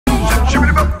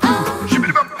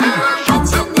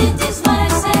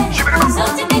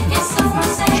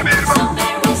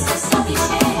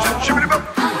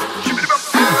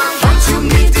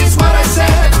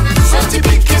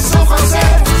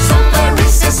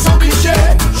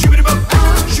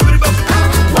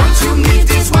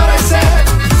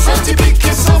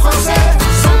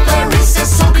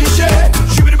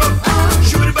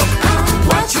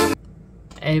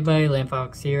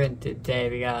LandFox here, and today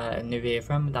we got a new video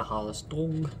from the Hollis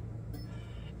Dog.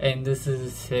 And this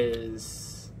is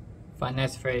his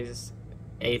FNAF Freddy's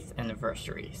 8th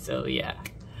anniversary, so yeah.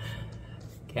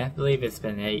 Can't believe it's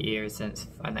been 8 years since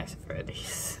FNAF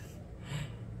Freddy's.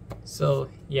 So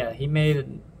yeah, he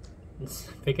made, I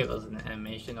think it was an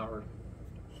animation or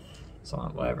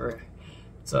something, whatever.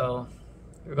 So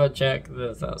we're gonna check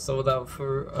this out. So without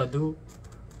further ado,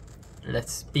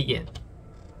 let's begin.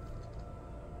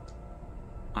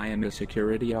 I am a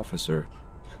security officer.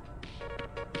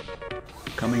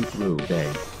 Coming through,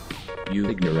 babe. You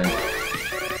ignorant.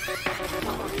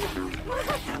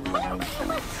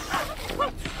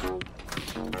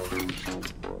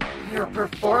 Your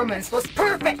performance was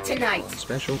perfect tonight!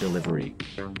 Special delivery.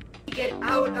 Get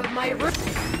out of my room!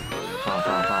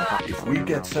 If we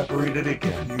get separated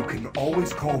again, you can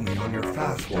always call me on your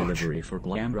fast watch. Delivery for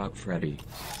Glam Rock Freddy.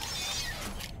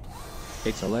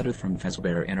 It's a letter from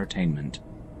Fazbear Entertainment.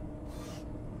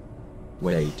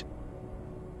 Wait.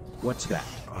 What's that?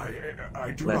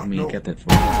 I do Let not me know. get that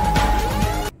for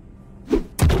you.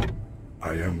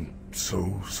 I am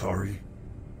so sorry.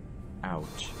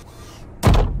 Ouch.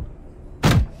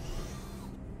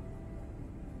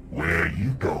 Where are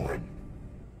you going?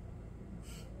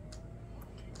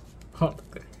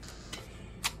 Okay.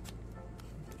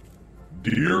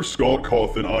 Dear Scott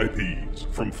Cawthon IPs,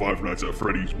 from Five Nights at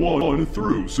Freddy's 1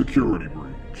 through Security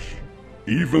Breach.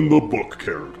 Even the book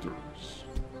characters.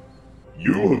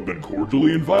 You have been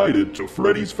cordially invited to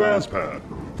Freddy's Fazpad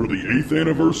for the 8th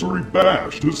anniversary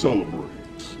bash to celebrate.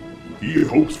 He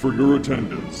hopes for your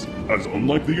attendance, as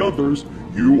unlike the others,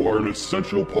 you are an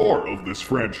essential part of this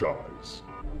franchise.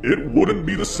 It wouldn't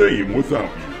be the same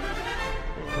without you.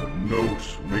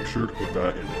 Note, make sure to put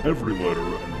that in every letter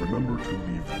and remember to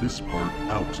leave this part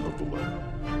out of the letter.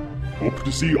 Hope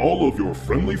to see all of your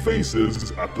friendly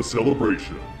faces at the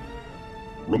celebration.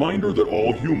 Reminder that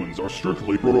all humans are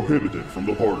strictly prohibited from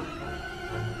the party.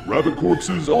 Rabbit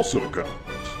corpses also count.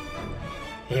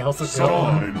 He also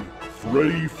Signed,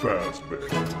 Freddy Fazbear.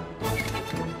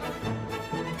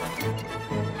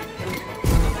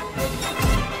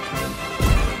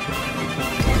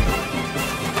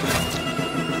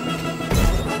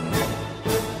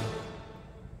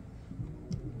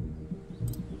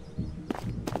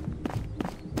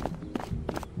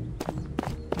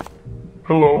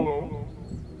 Hello?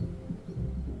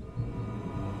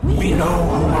 We know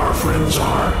who our friends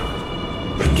are,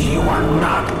 but you are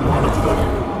not one of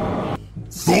them.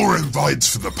 4 invites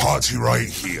for the party right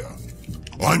here.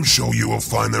 I'm sure you will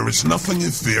find there is nothing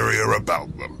inferior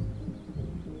about them.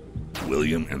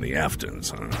 William and the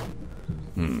Aftons, huh?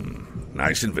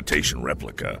 Nice invitation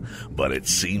replica, but it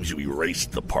seems you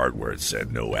erased the part where it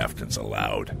said no Aftons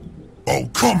allowed. Oh,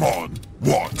 come on!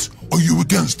 What? Are you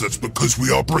against us because we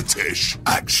are British?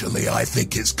 Actually, I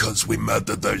think it's because we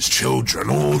murdered those children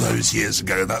all those years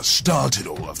ago that started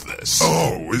all of this.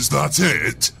 Oh, is that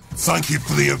it? Thank you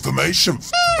for the information,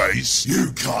 face.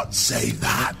 You can't say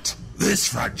that. This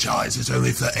franchise is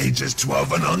only for ages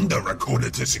 12 and under,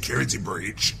 according to Security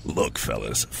Breach. Look,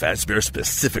 fellas, Fazbear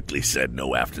specifically said no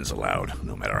Aftons allowed,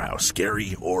 no matter how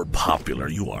scary or popular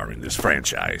you are in this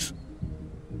franchise.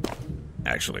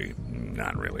 Actually,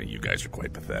 not really. You guys are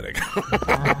quite pathetic.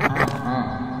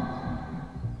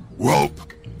 Well,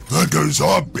 there goes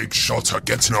our big shot at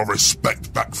getting our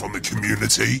respect back from the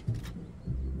community.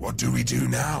 What do we do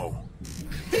now?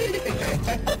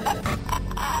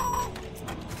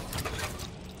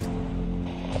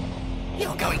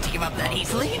 You're going to give up that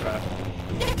easily?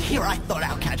 Here I thought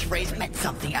our catchphrase meant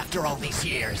something after all these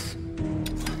years.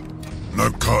 No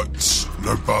cuts,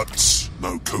 no butts,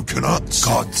 no coconuts.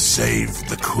 God save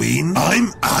the Queen.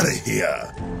 I'm out of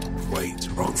here. Wait,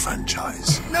 wrong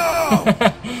franchise. No!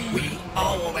 We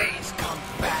always come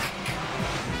back.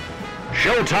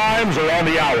 Show times are on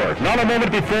the hour. Not a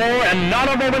moment before and not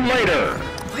a moment later.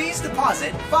 Please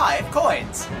deposit 5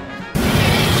 coins.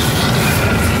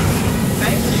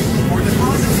 Thank you for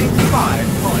depositing 5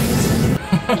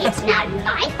 coins. It's not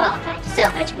my fault I'm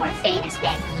so much more famous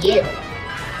than you.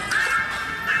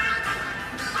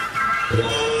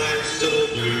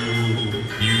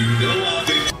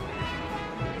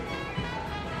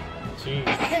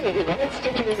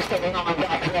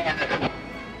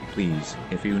 Please,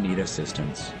 if you need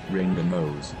assistance, ring the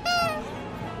nose.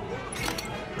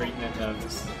 Ring the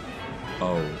nose.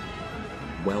 Oh.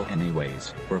 Well,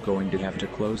 anyways, we're going to have to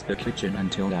close the kitchen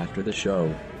until after the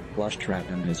show. Plushtrap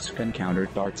and his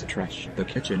encountered darts trash the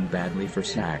kitchen badly for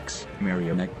snacks.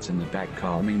 Marionettes in the back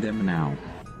calming them now.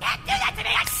 Can't do that to me!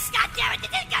 God damn it!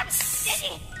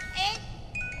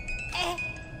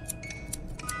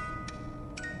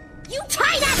 You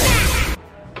tie that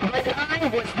back!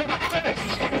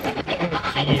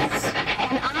 Jeez.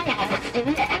 And I haven't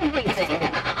seen everything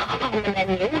on the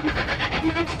menu.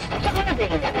 I'm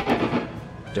starving.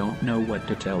 Don't know what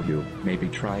to tell you. Maybe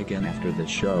try again after the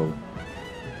show.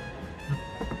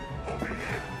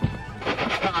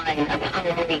 Fine,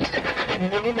 I'll wait.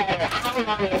 No matter how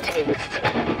long it takes.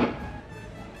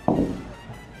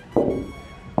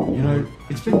 You know,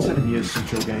 it's been 7 years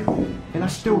since your game, and I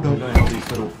still don't know how these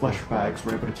little flesh bags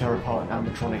were able to tear apart an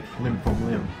animatronic limb from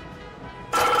limb.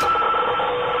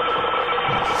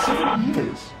 7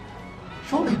 years?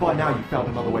 Surely by now you've found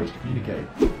another way to communicate.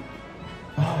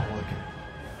 Oh, okay.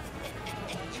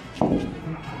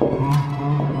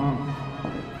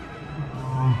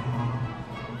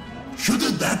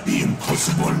 Shouldn't that be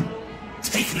impossible?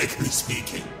 Technically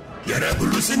speaking, you're a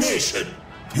hallucination.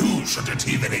 You shouldn't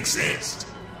even exist.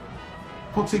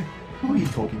 Foxy, who are you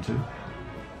talking to?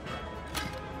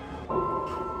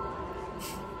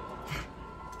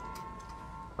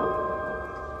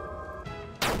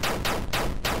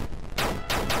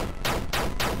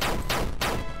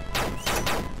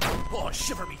 Oh,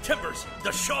 shiver me timbers!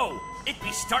 The show! It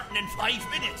be starting in 5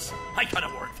 minutes! I gotta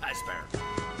work, Fazbear.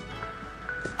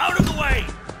 Out of the way!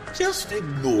 Just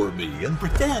ignore me and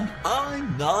pretend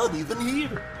I'm not even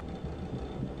here.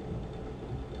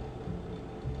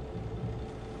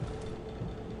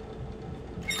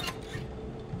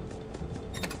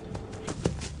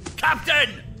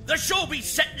 Captain! The show be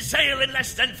setting sail in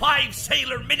less than 5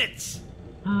 sailor minutes!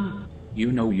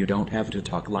 You know you don't have to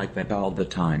talk like that all the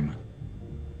time.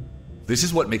 This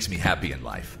is what makes me happy in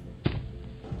life.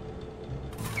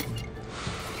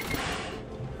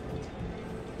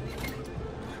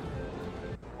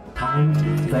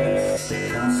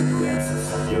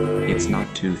 It's not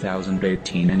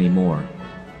 2018 anymore.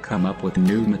 Come up with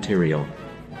new material.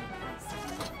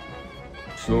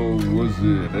 So, was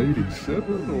it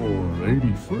 87 or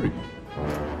 83?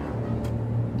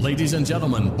 Ladies and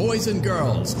gentlemen, boys and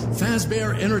girls,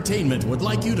 Fazbear Entertainment would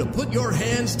like you to put your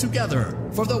hands together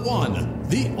for the one,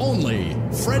 the only,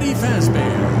 Freddy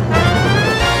Fazbear.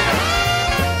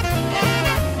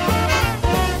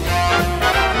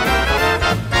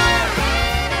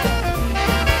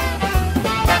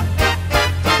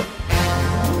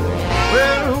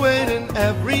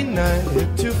 Every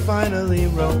night to finally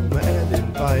roam and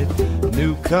invite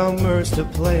newcomers to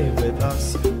play with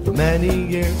us. For many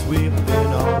years we've been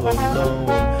all alone.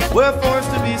 We're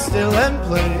forced to be still and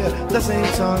play the same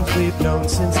songs we've known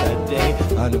since that day.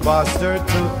 An imposter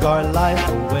took our life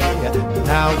away.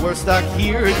 Now we're stuck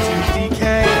here to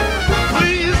decay.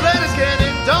 Please let us get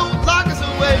in, don't lock us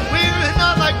away. We're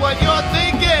not like what you're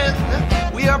thinking.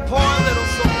 We are poor little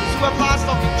souls who have lost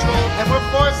all control, and we're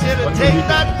forced here to take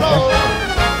that role.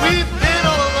 We've been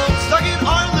all alone, stuck in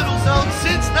our little zone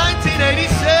since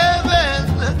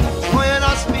 1987. Join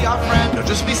us, be our friend, or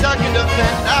just be stuck in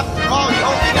defend. After all, you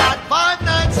only got 5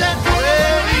 nights and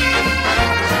Freddy.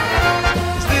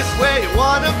 Is this where you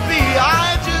wanna be?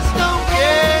 I just don't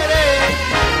get it.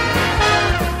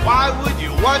 Why would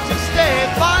you want to stay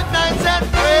 5 nights at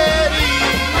Freddy?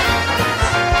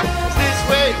 Is this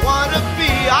where you wanna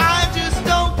be? I just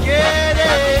don't get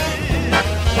it.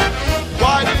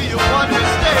 Why do you want to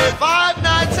stay 5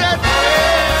 nights at Freddy's?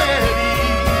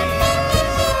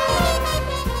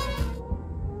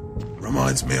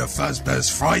 Reminds me of Fazbear's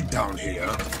Fright down here.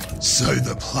 So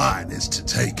the plan is to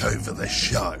take over the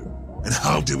show. And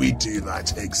how do we do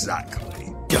that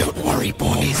exactly? Don't worry,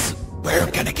 boys. We're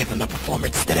gonna give him a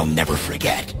performance that he'll never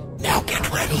forget. Now get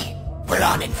ready. We're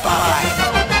on in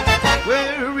 5.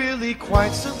 We're really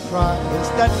quite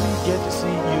surprised that we get to see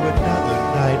you another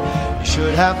night. You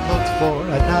should have looked for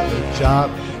another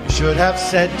job. You should have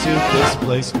said to this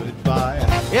place goodbye.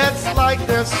 It's like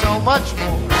there's so much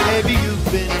more. Maybe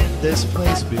you've been in this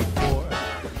place before.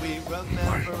 We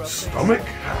remember My stomach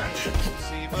hatch.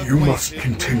 You must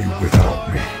continue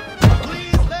without me.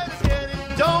 Please let us get in.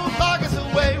 Don't lock us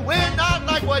away. We're not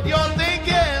like what you're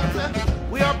thinking.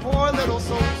 We are poor little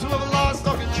souls who have lost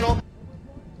all control.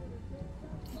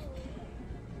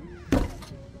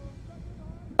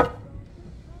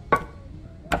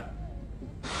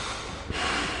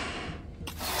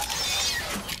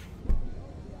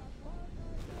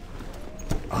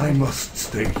 I must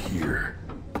stay here.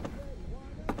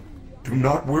 Do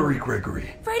not worry,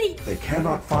 Gregory. Freddy! They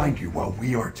cannot find you while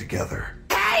we are together.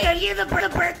 Hey, are you the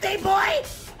birthday boy?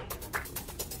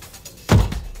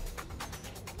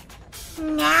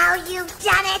 Now you've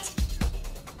done it!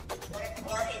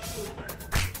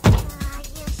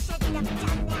 You shouldn't have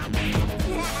done that.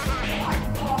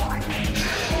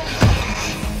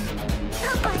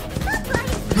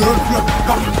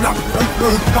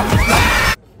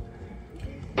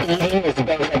 It is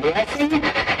both a blessing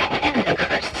and a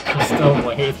curse. still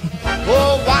waiting.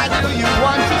 Oh, why do you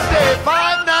want to stay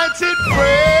 5 nights at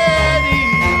Freddy's?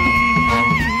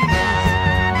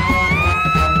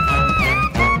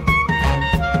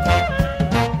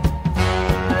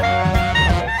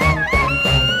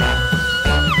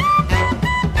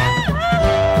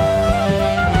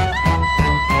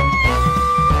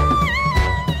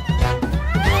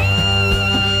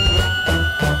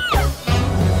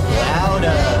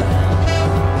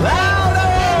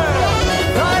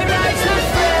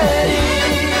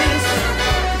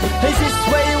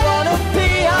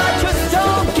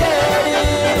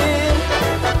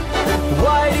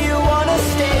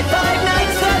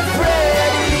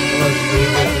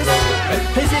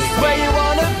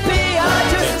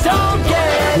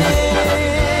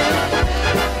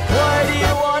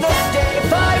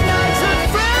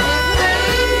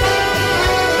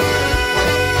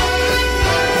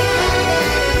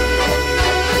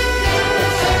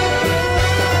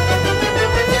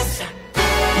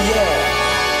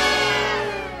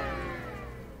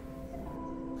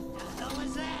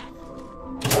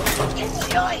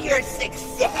 Enjoy your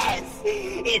success!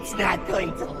 It's not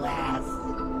going to last.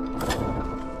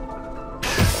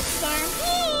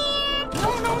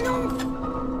 No, no, no!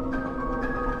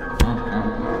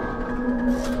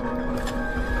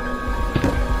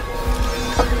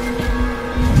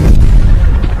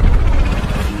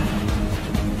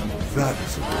 That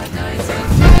is a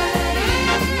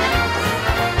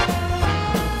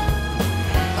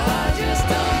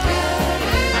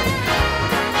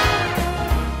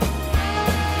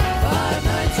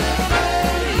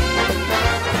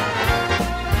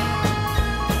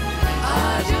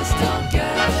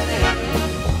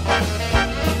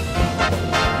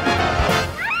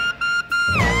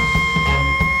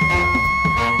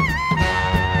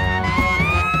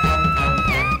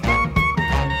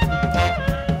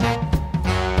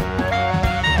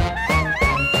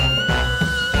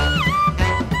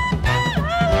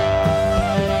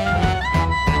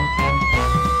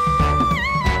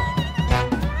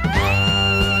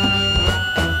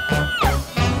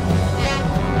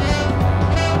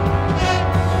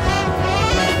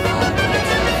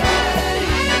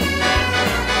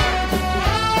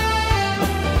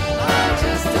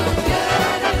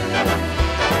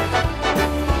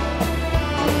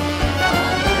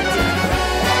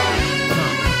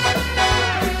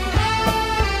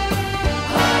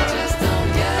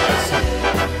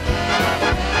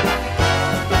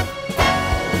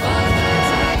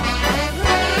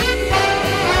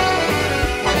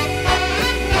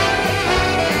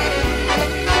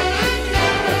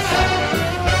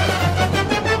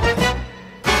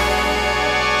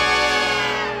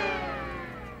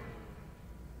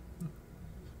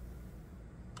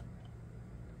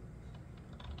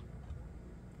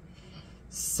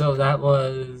So that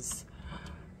was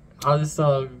Honest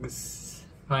Dog's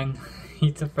Five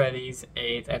Nights at Freddy's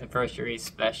 8th anniversary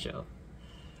special.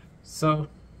 So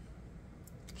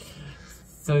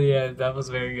yeah, that was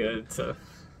very good. So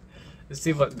let's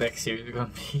see what next year is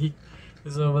gonna be.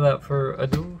 So without further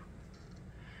ado,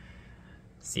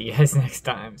 see you guys next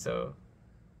time. So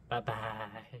bye bye.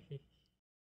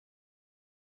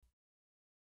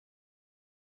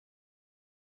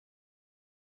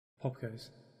 Pop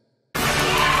goes.